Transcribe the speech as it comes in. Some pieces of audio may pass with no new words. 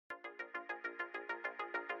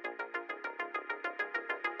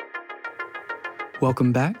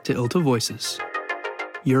Welcome back to ILTA Voices,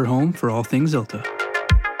 your home for all things ILTA.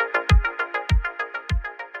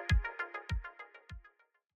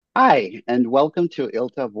 Hi, and welcome to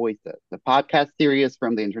ILTA Voices, the podcast series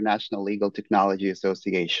from the International Legal Technology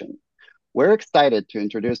Association. We're excited to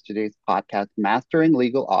introduce today's podcast, Mastering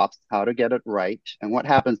Legal Ops, How to Get It Right, and What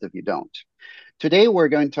Happens If You Don't. Today, we're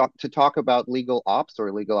going to talk about legal ops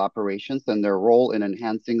or legal operations and their role in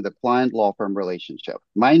enhancing the client-law firm relationship.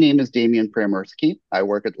 My name is Priamurskiy. I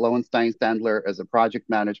work at Lowenstein Sandler as a project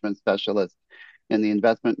management specialist in the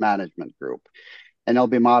investment management group, and I'll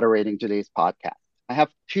be moderating today's podcast. I have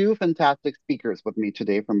two fantastic speakers with me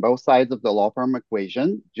today from both sides of the law firm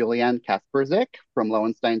equation, Julianne Kasprzyk from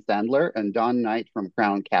Lowenstein Sandler and Don Knight from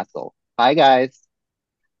Crown Castle. Hi, guys.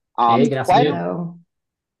 Hey, good afternoon.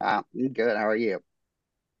 Good. How are you?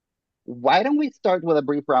 Why don't we start with a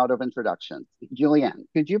brief round of introductions? Julianne,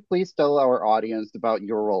 could you please tell our audience about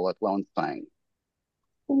your role at Lowenstein?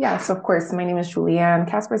 Yes, of course. My name is Julianne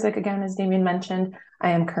Kasprzyk, again, as Damien mentioned.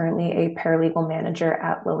 I am currently a paralegal manager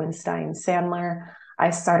at Lowenstein Sandler. I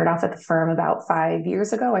started off at the firm about 5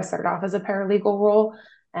 years ago. I started off as a paralegal role,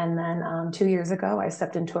 and then 2 years ago, I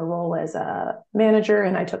stepped into a role as a manager,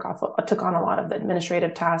 and I took on a lot of the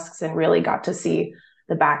administrative tasks and really got to see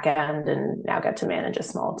the back end, and now get to manage a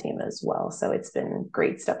small team as well. So it's been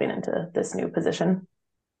great stepping into this new position.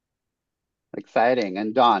 Exciting.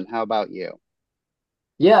 And Don, how about you?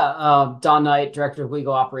 Yeah, Don Knight, Director of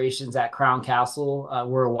Legal Operations at Crown Castle.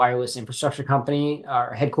 We're a wireless infrastructure company.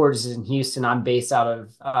 Our headquarters is in Houston. I'm based out of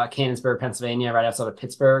Canonsburg, Pennsylvania, right outside of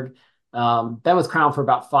Pittsburgh. Been with Crown for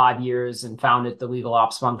about 5 years and founded the legal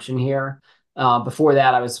ops function here. Before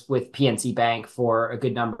that, I was with PNC Bank for a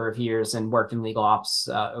good number of years and worked in legal ops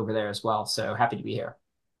over there as well. So happy to be here.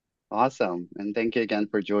 Awesome. And thank you again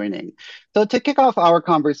for joining. So to kick off our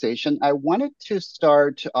conversation, I wanted to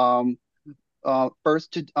start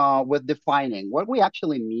first with defining what we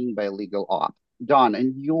actually mean by legal ops. Don,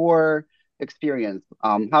 in your experience,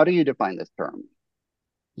 how do you define this term?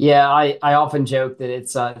 Yeah, I often joke that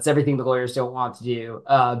it's everything the lawyers don't want to do.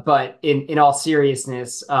 But in all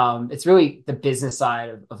seriousness, it's really the business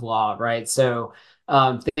side of law, right? So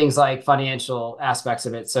things like financial aspects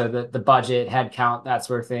of it. So the budget, headcount, that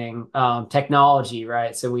sort of thing. Technology,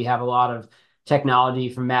 right? So we have a lot of technology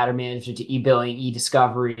from matter management to e-billing,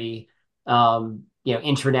 e-discovery,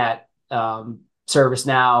 intranet,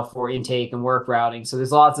 ServiceNow for intake and work routing. So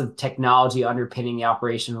there's lots of technology underpinning the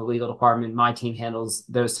operation of the legal department. My team handles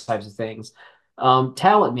those types of things.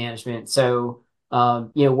 Talent management. So,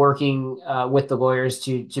 working with the lawyers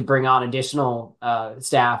to bring on additional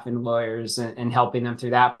staff and lawyers and helping them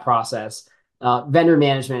through that process. Vendor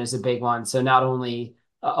management is a big one. So not only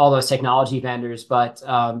all those technology vendors, but,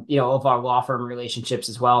 all of our law firm relationships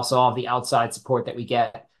as well. So all of the outside support that we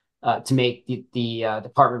get to make the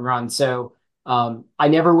department run. So I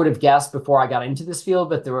never would have guessed before I got into this field,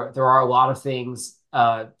 but there are a lot of things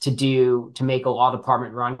to do to make a law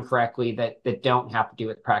department run correctly that don't have to do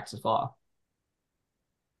with practice of law.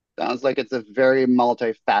 Sounds like it's a very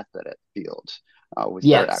multifaceted field. We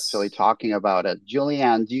start actually talking about it.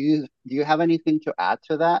 Julianne, do you have anything to add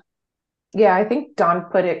to that? Yeah, I think Don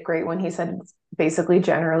put it great when he said it's basically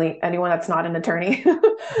generally anyone that's not an attorney,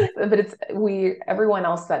 but it's everyone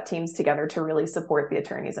else that teams together to really support the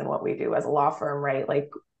attorneys in what we do as a law firm, right? Like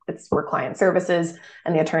we're client services,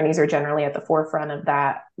 and the attorneys are generally at the forefront of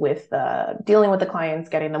that with dealing with the clients,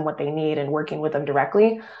 getting them what they need and working with them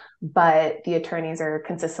directly. But the attorneys are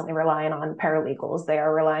consistently relying on paralegals. They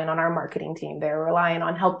are relying on our marketing team. They're relying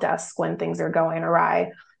on help desk when things are going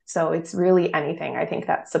awry. So it's really anything, I think,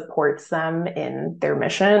 that supports them in their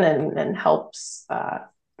mission and helps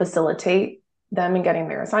facilitate them in getting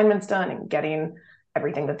their assignments done and getting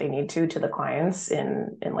everything that they need to the clients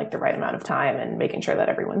in like the right amount of time and making sure that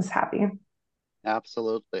everyone's happy.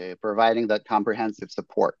 Absolutely. Providing that comprehensive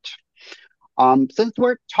support. Since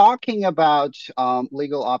we're talking about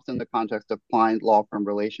legal ops in the context of client-law firm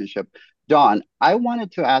relationship, Don, I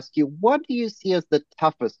wanted to ask you, what do you see as the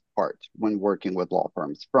toughest part when working with law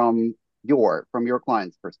firms from your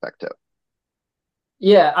client's perspective?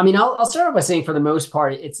 Yeah, I mean, I'll start off by saying for the most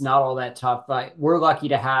part, it's not all that tough. But we're lucky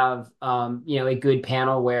to have, a good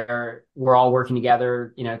panel where we're all working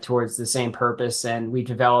together, towards the same purpose. And we've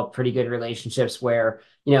developed pretty good relationships where,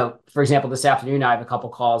 for example, this afternoon, I have a couple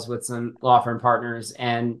calls with some law firm partners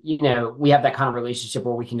and, we have that kind of relationship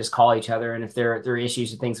where we can just call each other. And if there are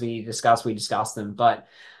issues or things we need to discuss, we discuss them. But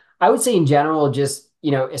I would say in general, just,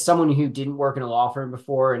 as someone who didn't work in a law firm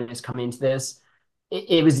before and has come into this,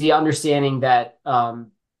 it was the understanding that,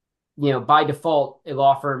 by default, a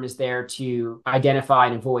law firm is there to identify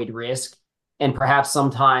and avoid risk. And perhaps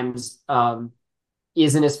sometimes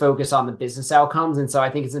isn't as focused on the business outcomes. And so I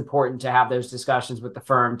think it's important to have those discussions with the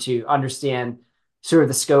firm to understand sort of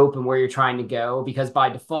the scope and where you're trying to go, because by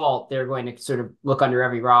default, they're going to sort of look under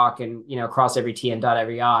every rock and, cross every T and dot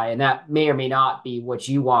every I. And that may or may not be what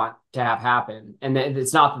you want to have happen. And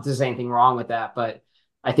it's not that there's anything wrong with that, but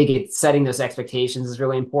I think it's setting those expectations is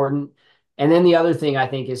really important. And then the other thing I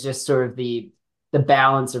think is just sort of the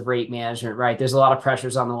balance of rate management, right? There's a lot of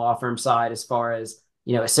pressures on the law firm side as far as,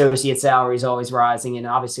 associate salaries always rising. And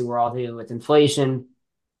obviously we're all dealing with inflation.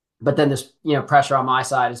 But then there's, pressure on my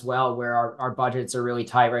side as well, where our budgets are really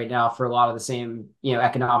tight right now for a lot of the same,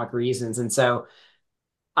 economic reasons. And so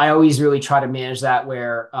I always really try to manage that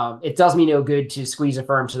where it does me no good to squeeze a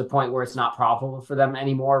firm to the point where it's not profitable for them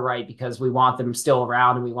anymore, right? Because we want them still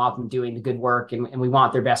around and we want them doing the good work and we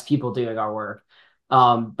want their best people doing our work.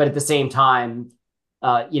 But at the same time,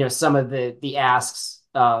 some of the asks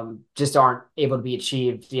just aren't able to be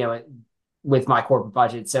achieved, with my corporate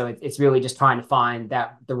budget. So it's really just trying to find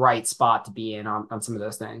the right spot to be in on some of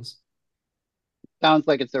those things. Sounds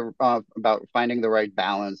like it's about finding the right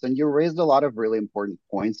balance. And you raised a lot of really important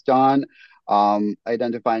points, Don.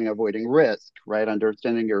 Identifying and avoiding risk, right?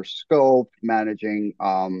 Understanding your scope, managing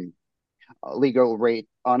legal rate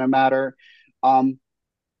on a matter.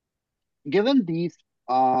 Given these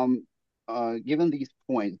points,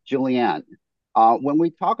 Julianne, when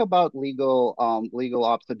we talk about legal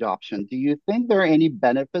ops adoption, do you think there are any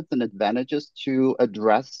benefits and advantages to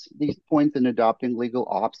address these points in adopting legal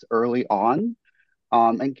ops early on?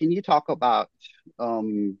 And can you talk about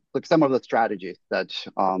like some of the strategies that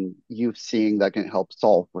you've seen that can help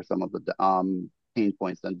solve for some of the pain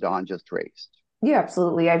points that Don just raised? Yeah,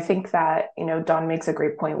 absolutely. I think that, Don makes a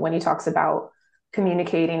great point when he talks about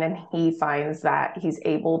communicating and he finds that he's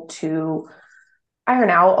able to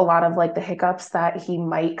iron out a lot of like the hiccups that he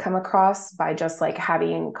might come across by just like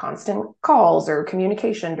having constant calls or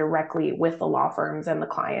communication directly with the law firms and the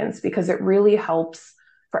clients, because it really helps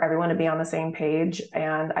for everyone to be on the same page.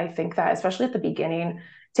 And I think that especially at the beginning,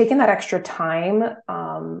 taking that extra time,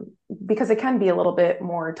 because it can be a little bit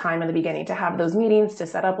more time in the beginning to have those meetings to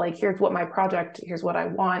set up like, here's what my project, here's what I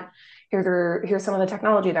want, here's some of the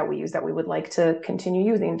technology that we use that we would like to continue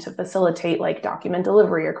using to facilitate like document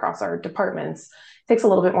delivery across our departments. It takes a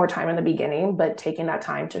little bit more time in the beginning, but taking that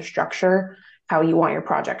time to structure how you want your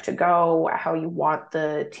project to go, how you want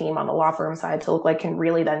the team on the law firm side to look like can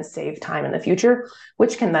really then save time in the future,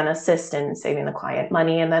 which can then assist in saving the client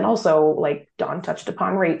money. And then also, like Don touched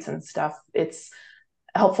upon, rates and stuff. It's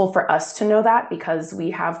helpful for us to know that because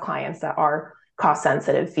we have clients that are cost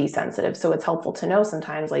sensitive, fee sensitive. So it's helpful to know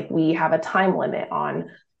sometimes like we have a time limit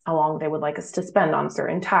on how long they would like us to spend on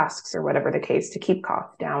certain tasks or whatever the case to keep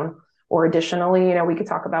costs down. Or additionally, we could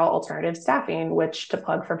talk about alternative staffing, which to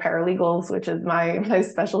plug for paralegals, which is my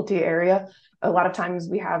specialty area. A lot of times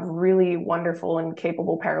we have really wonderful and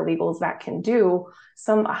capable paralegals that can do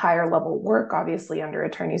some higher level work, obviously under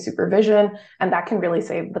attorney supervision, and that can really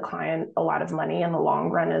save the client a lot of money in the long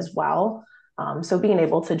run as well. So being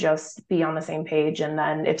able to just be on the same page, and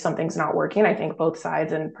then if something's not working, I think both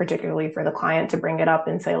sides, and particularly for the client to bring it up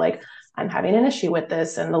and say like, I'm having an issue with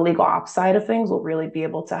this, and the legal ops side of things will really be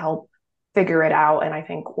able to help figure it out and I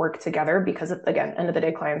think work together because again, end of the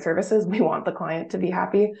day, client services, we want the client to be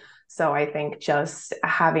happy. So I think just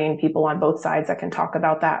having people on both sides that can talk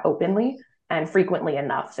about that openly and frequently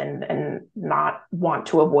enough and not want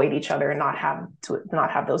to avoid each other and not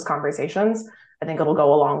have those conversations, I think it'll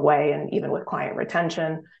go a long way. And even with client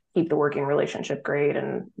retention, keep the working relationship great.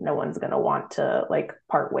 And no one's going to want to like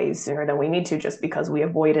part ways sooner than we need to just because we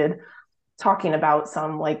avoided talking about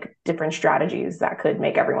some like different strategies that could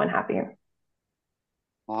make everyone happy.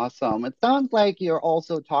 Awesome. It sounds like you're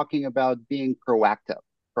also talking about being proactive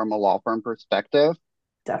from a law firm perspective.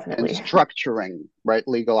 Definitely. And structuring, right,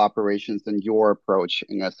 legal operations and your approach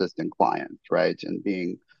in assisting clients, right? And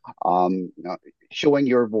being, showing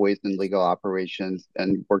your voice in legal operations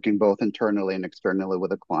and working both internally and externally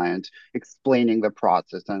with a client, explaining the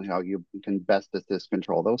process and how you can best assist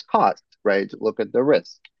control those costs, right? Look at the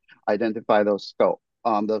risk, identify those scopes.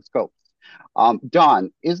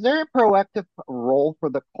 Don, is there a proactive role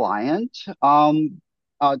for the client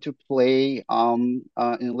to play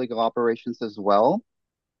in legal operations as well?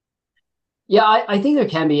 Yeah, I think there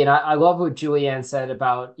can be. And I love what Julianne said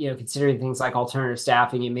about, considering things like alternative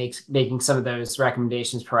staffing and making some of those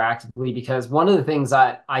recommendations proactively, because one of the things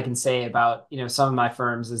that I can say about, some of my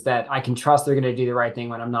firms is that I can trust they're going to do the right thing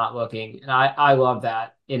when I'm not looking. And I love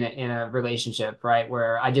that in a relationship, right?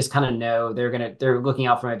 Where I just kind of know they're looking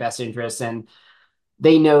out for my best interests, and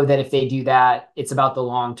they know that if they do that, it's about the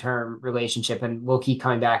long-term relationship and we'll keep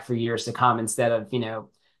coming back for years to come instead of,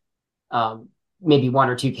 maybe one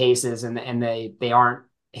or two cases and they aren't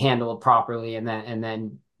handled properly, and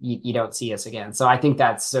then you don't see us again. So I think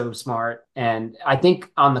that's so smart. And I think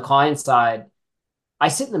on the client side, I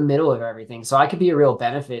sit in the middle of everything, so I could be a real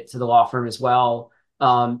benefit to the law firm as well.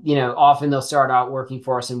 Often they'll start out working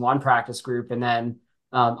for us in one practice group, and then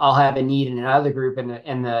I'll have a need in another group,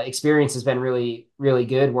 and the experience has been really, really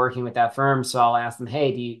good working with that firm. So I'll ask them,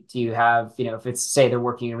 hey, do you have, if it's, say they're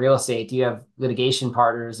working in real estate, do you have litigation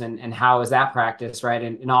partners, and how is that practice, right?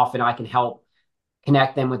 And often I can help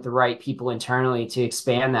connect them with the right people internally to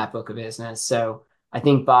expand that book of business. So I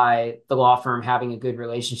think by the law firm having a good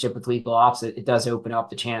relationship with legal ops, it does open up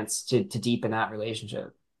the chance to deepen that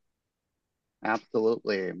relationship.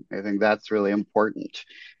 Absolutely. I think that's really important.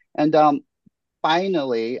 And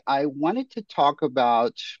finally, I wanted to talk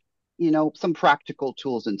about, some practical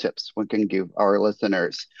tools and tips we can give our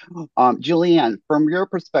listeners. Julianne, from your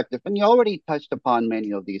perspective, and you already touched upon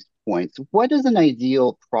many of these points, what does an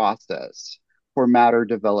ideal process for matter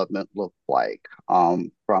development look like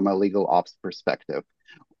from a legal ops perspective?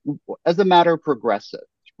 As a matter progresses,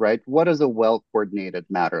 right? What does a well-coordinated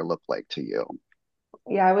matter look like to you?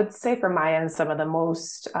 Yeah, I would say from my end, some of the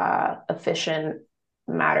most efficient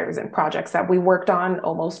matters and projects that we worked on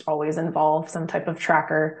almost always involve some type of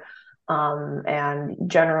tracker. And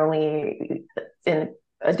generally, in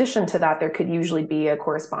addition to that, there could usually be a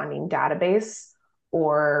corresponding database,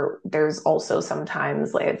 or there's also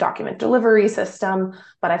sometimes like a document delivery system.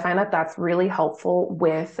 But I find that that's really helpful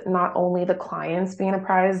with not only the clients being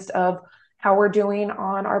apprised of how we're doing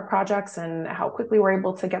on our projects and how quickly we're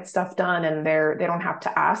able to get stuff done, and they don't have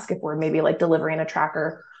to ask if we're maybe like delivering a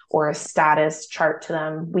tracker or a status chart to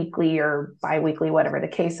them weekly or bi-weekly, whatever the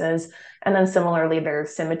case is. And then similarly,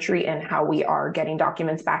 there's symmetry in how we are getting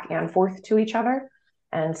documents back and forth to each other.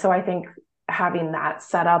 And so I think having that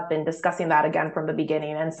set up and discussing that again from the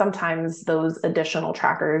beginning, and sometimes those additional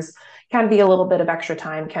trackers can be a little bit of extra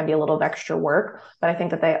time, can be a little of extra work, but I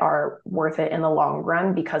think that they are worth it in the long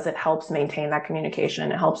run because it helps maintain that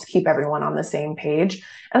communication. It helps keep everyone on the same page,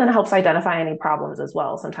 and then it helps identify any problems as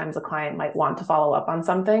well. Sometimes a client might want to follow up on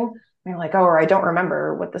something, and you're like, oh, or I don't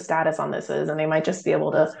remember what the status on this is, and they might just be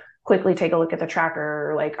able to quickly take a look at the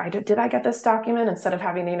tracker, like, did I get this document, instead of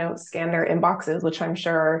having to, scan their inboxes, which I'm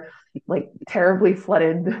sure are like terribly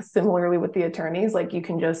flooded. Similarly with the attorneys, like you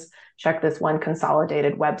can just check this one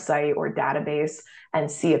consolidated website or database and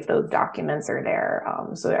see if those documents are there.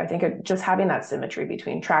 So I think just having that symmetry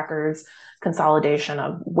between trackers, consolidation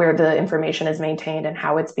of where the information is maintained and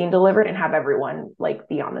how it's being delivered, and have everyone like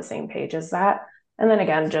be on the same page as that. And then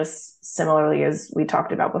again, just similarly as we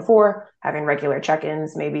talked about before, having regular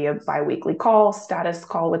check-ins, maybe a bi-weekly call, status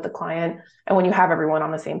call with the client. And when you have everyone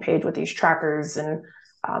on the same page with these trackers, and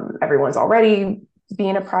everyone's already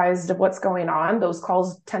being apprised of what's going on, those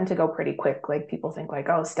calls tend to go pretty quick. Like people think like,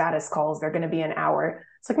 oh, status calls, they're going to be an hour.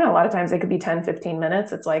 It's like, no, a lot of times they could be 10, 15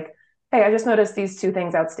 minutes. It's like, hey, I just noticed these two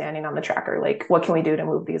things outstanding on the tracker. Like, what can we do to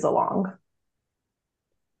move these along?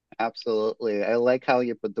 Absolutely. I like how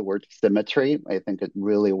you put the word symmetry. I think it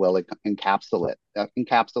really well encapsulates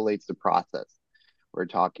the process we're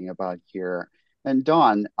talking about here. And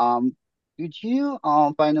Dawn, could you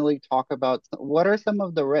finally talk about what are some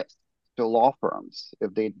of the risks to law firms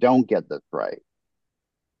if they don't get this right?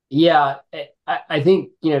 Yeah, I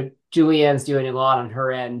think, Julianne's doing a lot on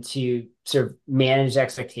her end to sort of manage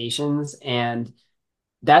expectations. And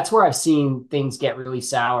that's where I've seen things get really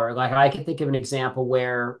sour. Like I can think of an example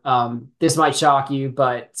where this might shock you,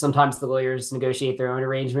 but sometimes the lawyers negotiate their own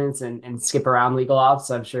arrangements and skip around legal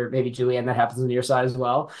ops. I'm sure maybe Julianne, that happens on your side as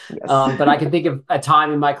well. Yes. But I can think of a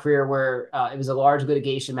time in my career where it was a large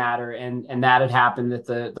litigation matter, and that had happened, that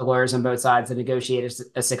the lawyers on both sides had negotiated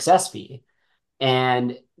a success fee.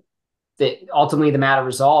 And ultimately the matter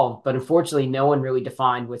resolved, but unfortunately no one really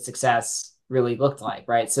defined what success really looked like,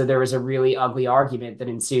 right? So there was a really ugly argument that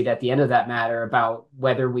ensued at the end of that matter about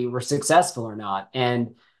whether we were successful or not.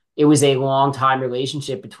 And it was a long time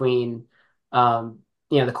relationship between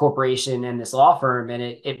the corporation and this law firm, and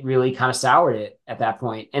it really kind of soured it at that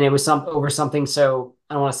point. And it was over something, so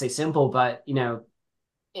I don't want to say simple, but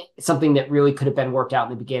something that really could have been worked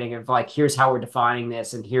out in the beginning of like, here's how we're defining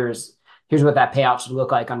this, and here's what that payout should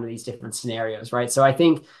look like under these different scenarios, right? So I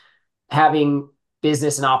think having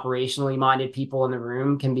business and operationally minded people in the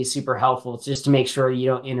room can be super helpful, just to make sure you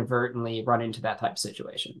don't inadvertently run into that type of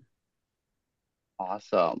situation.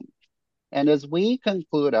 Awesome. And as we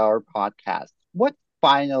conclude our podcast, what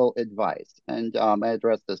final advice, and I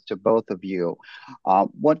address this to both of you,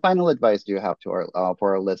 what final advice do you have to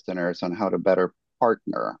for our listeners on how to better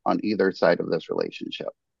partner on either side of this relationship?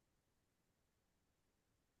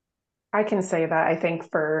 I can say that I think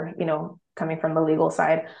for, coming from the legal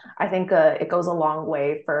side, I think it goes a long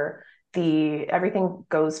way for everything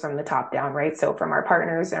goes from the top down, right? So from our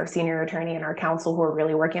partners, our senior attorney and our counsel who are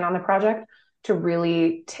really working on the project to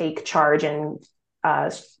really take charge and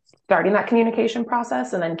starting that communication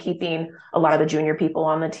process, and then keeping a lot of the junior people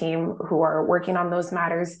on the team who are working on those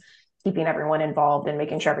matters, keeping everyone involved and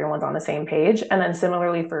making sure everyone's on the same page. And then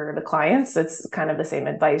similarly for the clients, it's kind of the same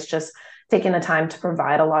advice, just taking the time to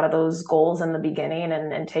provide a lot of those goals in the beginning,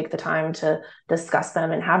 and take the time to discuss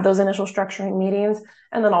them and have those initial structuring meetings.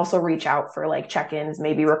 And then also reach out for like check-ins,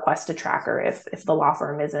 maybe request a tracker if the law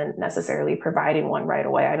firm isn't necessarily providing one right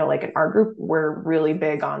away. I know like in our group, we're really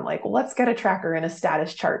big on like, well, let's get a tracker and a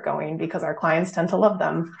status chart going because our clients tend to love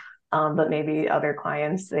them. But maybe other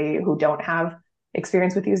clients, who don't have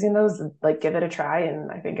experience with using those, like give it a try.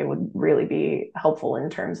 And I think it would really be helpful in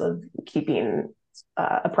terms of keeping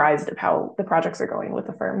apprised of how the projects are going with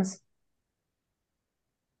the firms.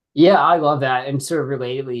 Yeah, I love that. And sort of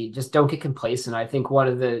relatedly, just don't get complacent. I think one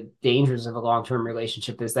of the dangers of a long-term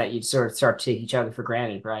relationship is that you sort of start to take each other for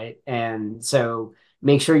granted, right? And so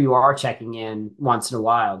make sure you are checking in once in a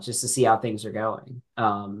while just to see how things are going.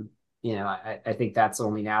 I think that's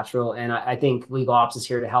only natural. And I think legal ops is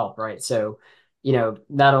here to help, right? So,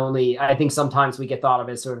 not only, I think sometimes we get thought of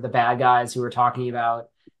as sort of the bad guys who are talking about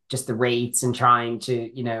just the rates and trying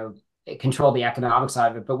to, control the economic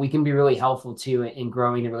side of it, but we can be really helpful too in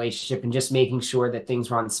growing the relationship and just making sure that things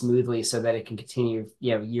run smoothly so that it can continue,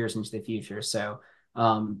 years into the future. So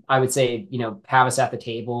I would say, have us at the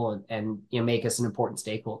table and make us an important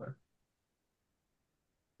stakeholder.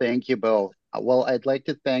 Thank you both. Well, I'd like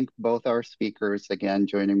to thank both our speakers again.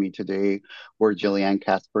 Joining me today were Jillian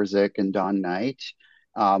Kasprzyk and Don Knight.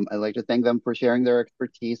 I'd like to thank them for sharing their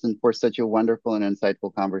expertise and for such a wonderful and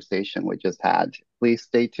insightful conversation we just had. Please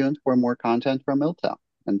stay tuned for more content from ILTA,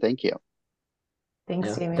 and thank you.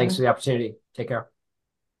 Thanks, Damien. Thanks for the opportunity. Take care.